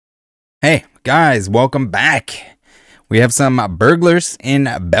Hey guys, welcome back. We have some burglars in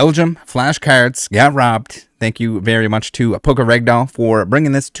Belgium. Flashcards got robbed. Thank you very much to Pokeragdoll for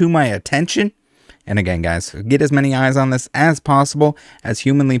bringing this to my attention. And again, guys, get as many eyes on this as possible, as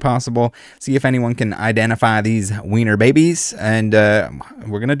humanly possible. See if anyone can identify these wiener babies. And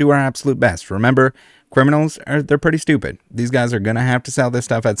we're going to do our absolute best. Remember, criminals, they're pretty stupid. These guys are going to have to sell this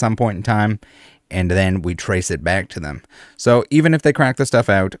stuff at some point in time. And then we trace it back to them. So even if they crack the stuff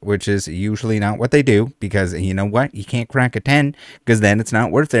out, which is usually not what they do, because you know what? You can't crack a 10, because then it's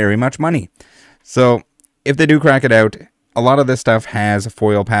not worth very much money. So if they do crack it out, a lot of this stuff has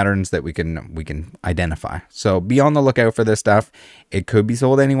foil patterns that we can identify. So be on the lookout for this stuff. It could be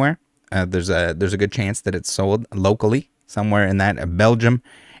sold anywhere. There's a good chance that it's sold locally, somewhere in that Belgium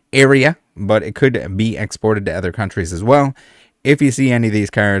area, but it could be exported to other countries as well. If you see any of these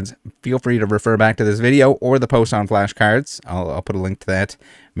cards, feel free to refer back to this video or the post on flashcards. I'll put a link to that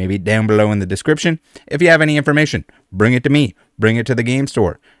maybe down below in the description. If you have any information, bring it to me. Bring it to the game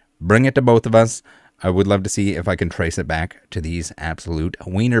store. Bring it to both of us. I would love to see if I can trace it back to these absolute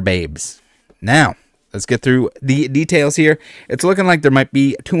wiener babes. Now, let's get through the details here. It's looking like there might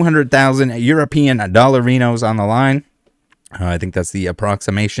be 200,000 European dollarinos on the line. I think that's the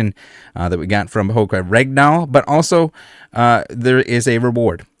approximation that we got from Pokeragdoll. But also, there is a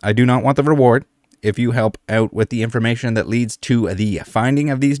reward. I do not want the reward. If you help out with the information that leads to the finding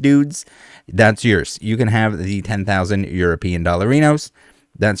of these dudes, that's yours. You can have the 10,000 European dollarinos.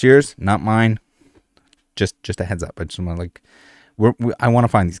 That's yours, not mine. Just a heads up. I just want to I want to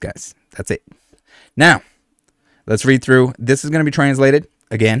find these guys. That's it. Now, let's read through. This is going to be translated.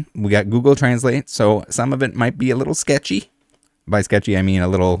 Again, we got Google Translate, so some of it might be a little sketchy. By sketchy, I mean a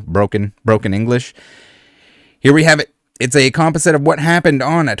little broken English. Here we have it. It's a composite of what happened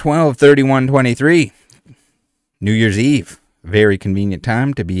on 12/31/23, New Year's Eve. Very convenient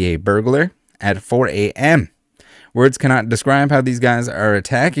time to be a burglar at 4 a.m. Words cannot describe how these guys are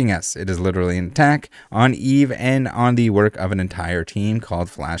attacking us. It is literally an attack on Eve and on the work of an entire team called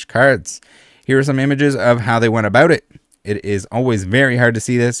Flashcards. Here are some images of how they went about it. It is always very hard to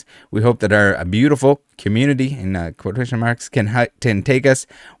see this. We hope that our beautiful community, in quotation marks, can take us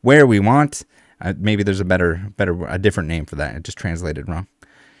where we want. Maybe there's a different name for that. It just translated wrong.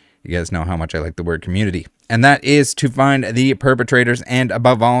 You guys know how much I like the word community. And that is to find the perpetrators and,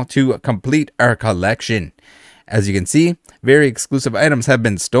 above all, to complete our collection. As you can see, very exclusive items have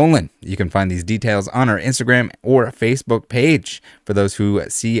been stolen. You can find these details on our Instagram or Facebook page. For those who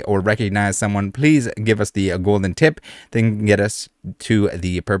see or recognize someone, please give us the golden tip. Then get us to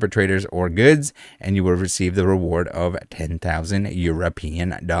the perpetrators or goods, and you will receive the reward of 10,000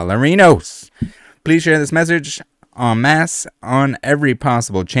 European dollarinos. Please share this message en masse on every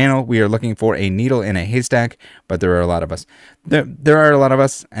possible channel. We are looking for a needle in a haystack, but there are a lot of us. There are a lot of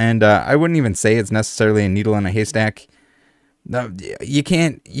us, and I wouldn't even say it's necessarily a needle in a haystack. No, you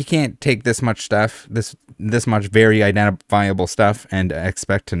can't take this much stuff, this much very identifiable stuff, and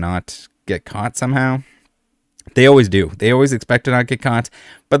expect to not get caught somehow. They always do. They always expect to not get caught,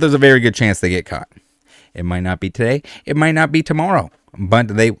 but there's a very good chance they get caught. It might not be today. It might not be tomorrow,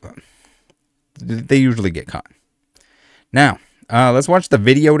 but they usually get caught. Now, let's watch the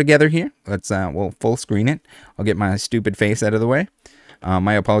video together here. We'll full screen it. I'll get my stupid face out of the way.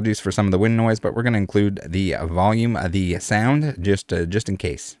 My apologies for some of the wind noise, but we're going to include the volume of the sound just in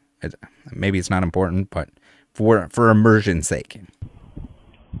case. Maybe it's not important, but for immersion's sake.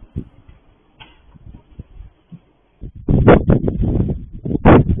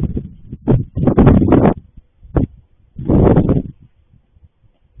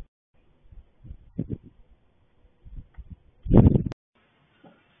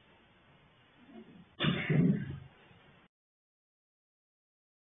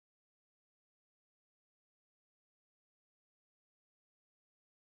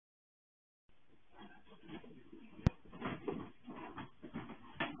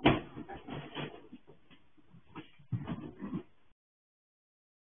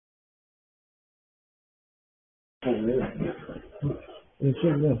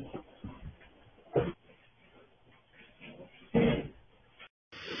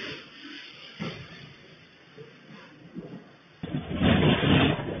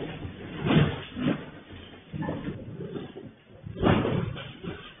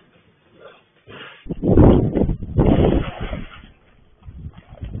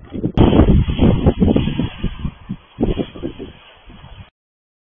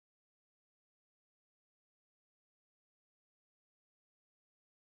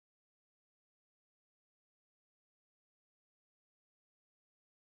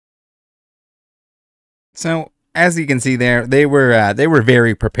 So as you can see there, they were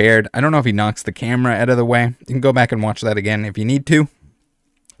very prepared. I don't know if he knocks the camera out of the way. You can go back and watch that again if you need to.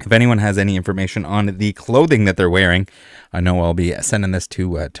 If anyone has any information on the clothing that they're wearing, I know I'll be sending this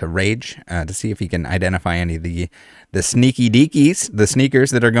to Rage to see if he can identify any of the sneaky deekies, the sneakers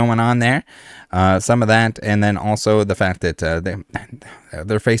that are going on there. Some of that, and then also the fact that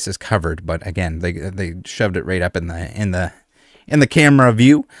their face is covered, but again, they shoved it right up in the camera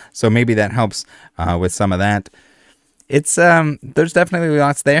view, so maybe that helps with some of that. It's there's definitely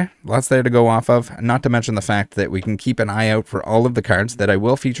lots there to go off of, not to mention the fact that we can keep an eye out for all of the cards that I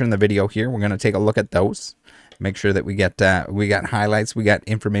will feature in the video here. We're going to take a look at those, make sure that we got highlights, we got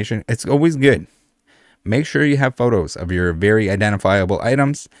information. It's always good. Make sure you have photos of your very identifiable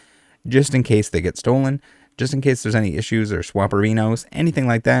items, just in case they get stolen, just in case there's any issues or swapperinos, anything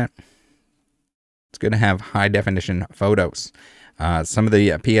like that. It's good to have high definition photos. Some of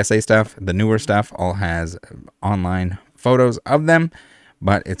the PSA stuff, the newer stuff, all has online photos of them,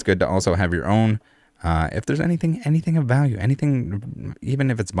 but it's good to also have your own. If there's anything of value, anything,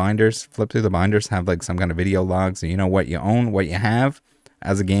 even if it's binders, flip through the binders, have like some kind of video log, so you know what you own, what you have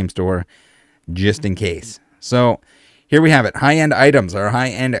as a game store, just in case. So here we have it. High-end items. Our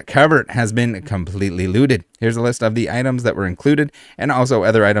high-end cupboard has been completely looted. Here's a list of the items that were included and also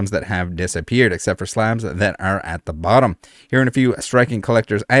other items that have disappeared, except for slabs that are at the bottom. Here are a few striking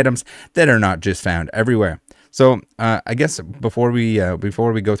collector's items that are not just found everywhere. So I guess before we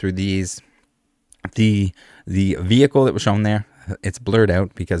go through these, the vehicle that was shown there, it's blurred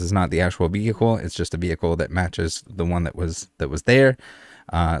out because it's not the actual vehicle. It's just a vehicle that matches the one that was there.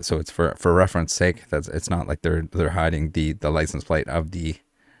 So it's for reference sake. It's not like they're hiding the license plate of the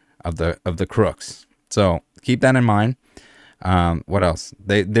crooks. So keep that in mind. What else?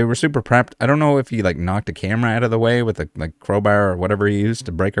 They were super prepped. I don't know if he like knocked a camera out of the way with a like crowbar or whatever he used,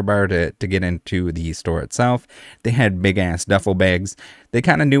 a breaker bar to get into the store itself. They had big ass duffel bags. They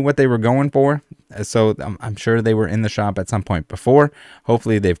kind of knew what they were going for. So I'm sure they were in the shop at some point before.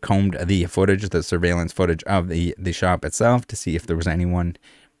 Hopefully they've combed the footage, the surveillance footage of the shop itself to see if there was anyone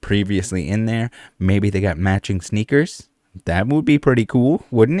previously in there. Maybe they got matching sneakers. That would be pretty cool,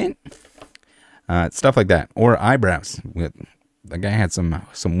 wouldn't it? Stuff like that. Or eyebrows. The guy had some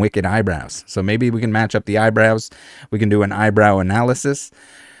wicked eyebrows. So maybe we can match up the eyebrows. We can do an eyebrow analysis.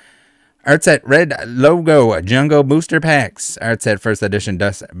 Art Set Red Logo Jungle Booster Packs. Art Set First Edition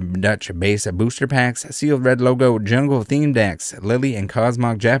Dutch Base Booster Packs. Sealed Red Logo Jungle Theme Decks. Lily and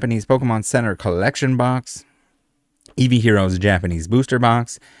Cosmog Japanese Pokemon Center Collection Box. Eevee Heroes Japanese Booster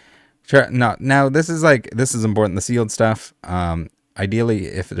Box. Now this is important. The sealed stuff. Ideally,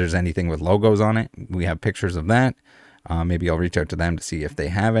 if there's anything with logos on it, we have pictures of that. Maybe I'll reach out to them to see if they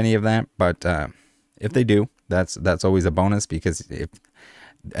have any of that. But if they do, that's always a bonus, because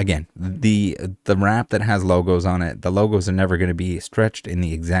again, the wrap that has logos on it, the logos are never going to be stretched in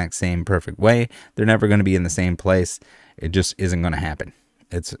the exact same perfect way. They're never going to be in the same place. It just isn't going to happen.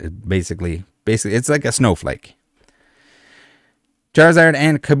 It's basically it's like a snowflake. Charizard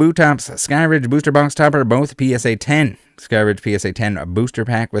and Kabutops Skyridge Booster Box Topper, both PSA 10. Skyridge PSA 10 Booster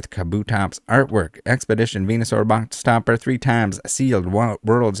Pack with Kabutops artwork. Expedition Venusaur Box Topper, 3 times sealed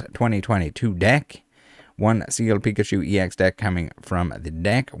Worlds 2022 deck. 1 sealed Pikachu EX deck coming from the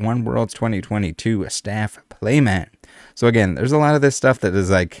deck. 1 Worlds 2022 staff playmat. So again, there's a lot of this stuff that is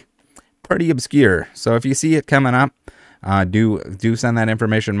like pretty obscure. So if you see it coming up, do send that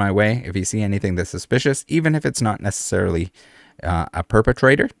information my way. If you see anything that's suspicious, even if it's not necessarily a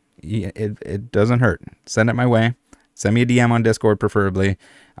perpetrator, it doesn't hurt. Send it my way. Send me a DM on Discord, preferably.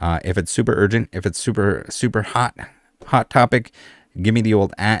 If it's super urgent, if it's super hot topic, give me the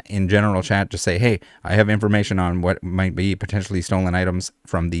old @ in general chat. Just say, hey, I have information on what might be potentially stolen items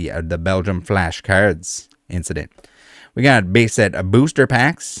from the Belgium flashcards incident. We got base set booster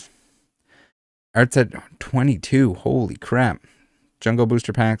packs. Art set 22. Holy crap. Jungle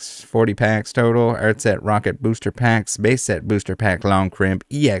booster packs, 40 packs total. Art set rocket booster packs. Base set booster pack long crimp.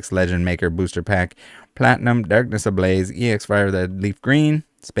 EX Legend Maker booster pack. Platinum Darkness Ablaze. EX Fire Red Leaf Green.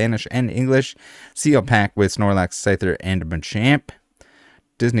 Spanish and English. Seal pack with Snorlax, Scyther, and Machamp.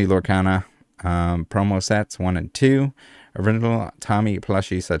 Disney Lorcana promo sets 1 and 2. Original Tommy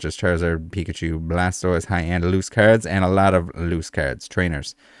plushies such as Charizard, Pikachu, Blastoise, high-end loose cards, and a lot of loose cards,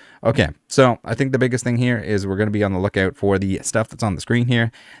 trainers. Okay, so I think the biggest thing here is we're going to be on the lookout for the stuff that's on the screen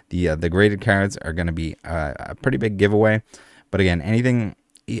here. The graded cards are going to be a pretty big giveaway. But again, anything,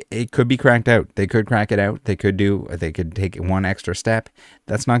 it could be cracked out. They could crack it out. They could take one extra step.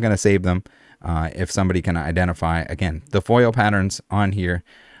 That's not going to save them if somebody can identify. Again, the foil patterns on here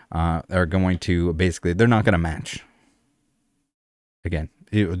are going to basically, they're not going to match. Again,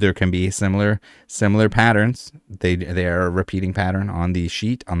 there can be similar patterns. They are a repeating pattern on the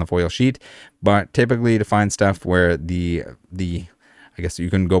sheet, on the foil sheet, but typically to find stuff where the I guess you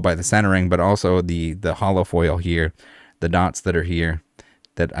can go by the centering, but also the hollow foil here, the dots that are here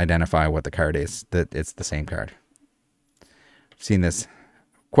that identify what the card is, that it's the same card. I've seen this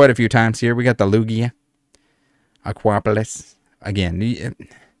quite a few times here. We got the Lugia Aquapolis. Again,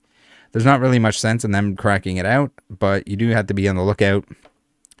 there's not really much sense in them cracking it out, but you do have to be on the lookout.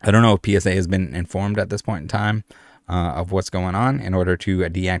 I don't know if PSA has been informed at this point in time of what's going on in order to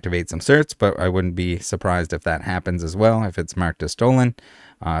deactivate some certs, but I wouldn't be surprised if that happens as well, if it's marked as stolen.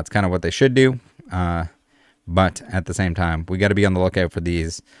 It's kind of what they should do, but at the same time, we got to be on the lookout for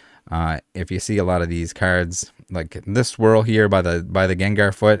these. If you see a lot of these cards, like this swirl here by the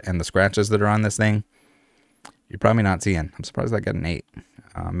Gengar foot and the scratches that are on this thing, you're probably not seeing. I'm surprised I got an 8.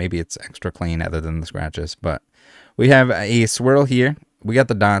 Maybe it's extra clean other than the scratches, but we have a swirl here. We got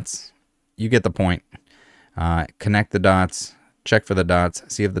the dots. You get the point. Connect the dots. Check for the dots.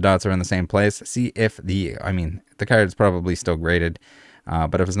 See if the dots are in the same place. See if the card's probably still graded.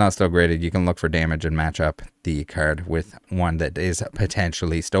 But if it's not still graded, you can look for damage and match up the card with one that is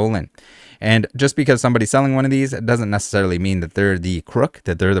potentially stolen. And just because somebody's selling one of these, it doesn't necessarily mean that they're the crook,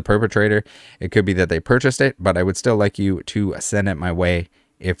 that they're the perpetrator. It could be that they purchased it, but I would still like you to send it my way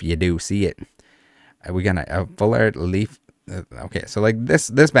if you do see it. We got a full art leaf. Okay, so like this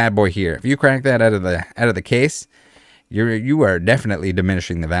bad boy here, if you crack that out of the case, you are definitely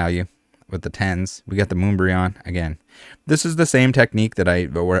diminishing the value with the 10s. We got the Moonbryon again. This is the same technique that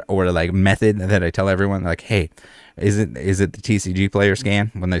or like method that I tell everyone, like, hey, is it the TCG player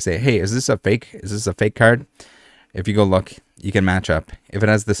scan? When they say, hey, is this a fake card? If you go look, you can match up. If it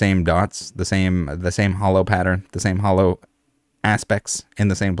has the same dots, the same hollow pattern, the same hollow aspects in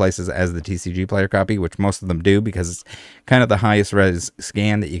the same places as the TCG player copy, which most of them do because it's kind of the highest res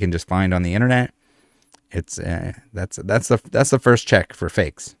scan that you can just find on the internet. It's that's the first check for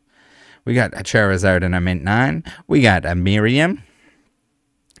fakes. We got a Charizard and a Mint 9. We got a Miriam.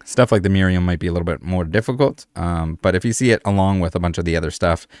 Stuff like the Miriam might be a little bit more difficult, but if you see it along with a bunch of the other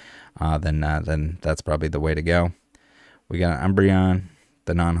stuff, then that's probably the way to go. We got Umbreon,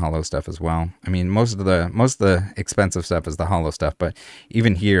 the non-hollow stuff as well. I mean, most of the expensive stuff is the hollow stuff, but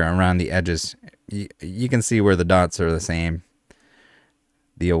even here around the edges, you can see where the dots are the same.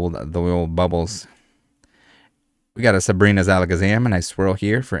 The old bubbles. We got a Sabrina's Alakazam, and I swirl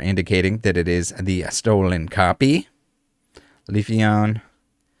here for indicating that it is the stolen copy. Leafeon.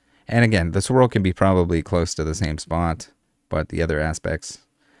 And again, the swirl can be probably close to the same spot, but the other aspects.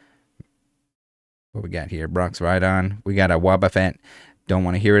 What we got here? Brock's Rhydon. We got a Wobbuffet. Don't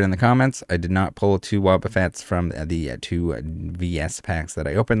want to hear it in the comments. I did not pull 2 Wobbuffets from the 2 VS packs that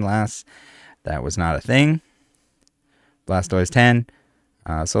I opened last. That was not a thing. Blastoise 10.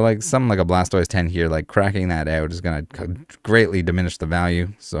 So like something like a Blastoise 10 here, like cracking that out is going to greatly diminish the value.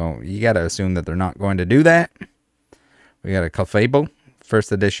 So you got to assume that they're not going to do that. We got a Clefable,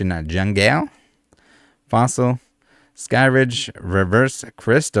 first edition Jungle, Fossil, Skyridge, Reverse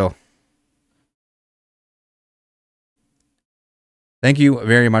Crystal. Thank you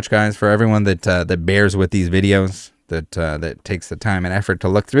very much, guys, for everyone that bears with these videos, that takes the time and effort to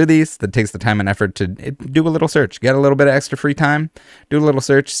look through these, that takes the time and effort to do a little search, get a little bit of extra free time, do a little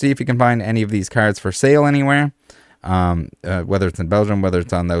search, see if you can find any of these cards for sale anywhere, whether it's in Belgium, whether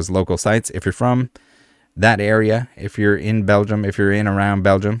it's on those local sites. If you're from that area, if you're in Belgium, if you're in around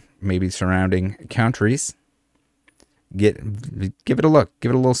Belgium, maybe surrounding countries, give it a look,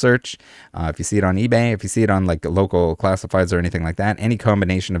 give it a little search. If you see it on eBay, if you see it on like local classifieds or anything like that, any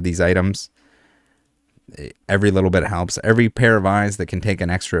combination of these items, every little bit helps. Every pair of eyes that can take an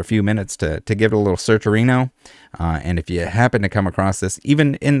extra few minutes to give it a little searcherino. And if you happen to come across this,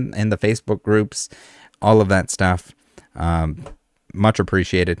 even in the Facebook groups, all of that stuff, much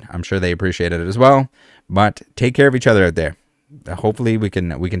appreciated. I'm sure they appreciate it as well. But take care of each other out there. Hopefully we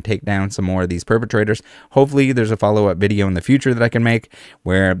can take down some more of these perpetrators. Hopefully there's a follow-up video in the future that I can make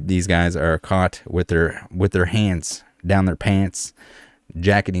where these guys are caught with their hands down their pants,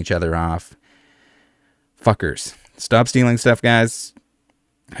 jacking each other off. Fuckers. Stop stealing stuff, guys.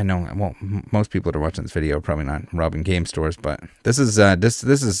 I know, well, most people that are watching this video are probably not robbing game stores, but this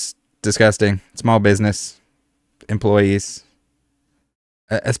is disgusting. Small business employees,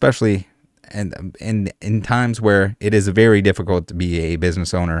 especially in times where it is very difficult to be a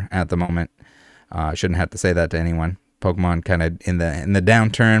business owner at the moment. I shouldn't have to say that to anyone. Pokemon kind of in the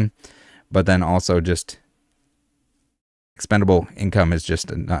downturn, but then also just expendable income is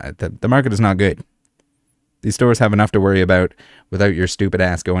just not, the market is not good. These stores have enough to worry about without your stupid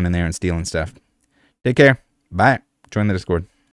ass going in there and stealing stuff. Take care. Bye. Join the Discord.